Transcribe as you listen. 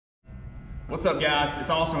What's up, guys? It's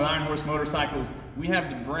Austin with Iron Horse Motorcycles. We have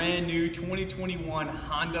the brand new 2021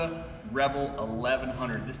 Honda Rebel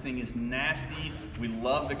 1100. This thing is nasty. We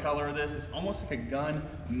love the color of this. It's almost like a gun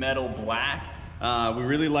metal black. We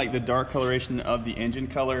really like the dark coloration of the engine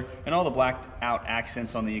color and all the blacked out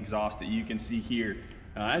accents on the exhaust that you can see here.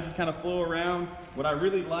 As you kind of flow around, what I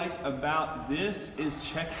really like about this is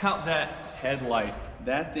check out that headlight.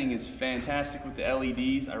 That thing is fantastic with the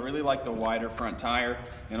LEDs. I really like the wider front tire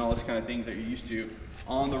and all those kind of things that you're used to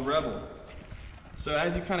on the Rebel. So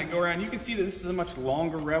as you kind of go around, you can see that this is a much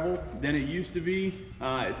longer Rebel than it used to be.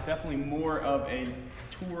 It's definitely more of a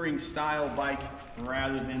touring style bike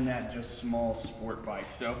rather than that just small sport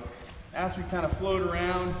bike. So as we kind of float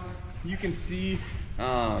around, you can see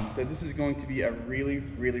that this is going to be a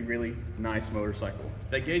really nice motorcycle.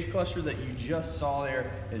 That gauge cluster that you just saw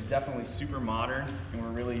there is definitely super modern, and we're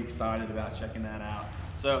really excited about checking that out.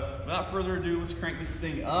 So without further ado, let's crank this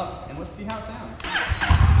thing up and let's see how it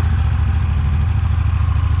sounds.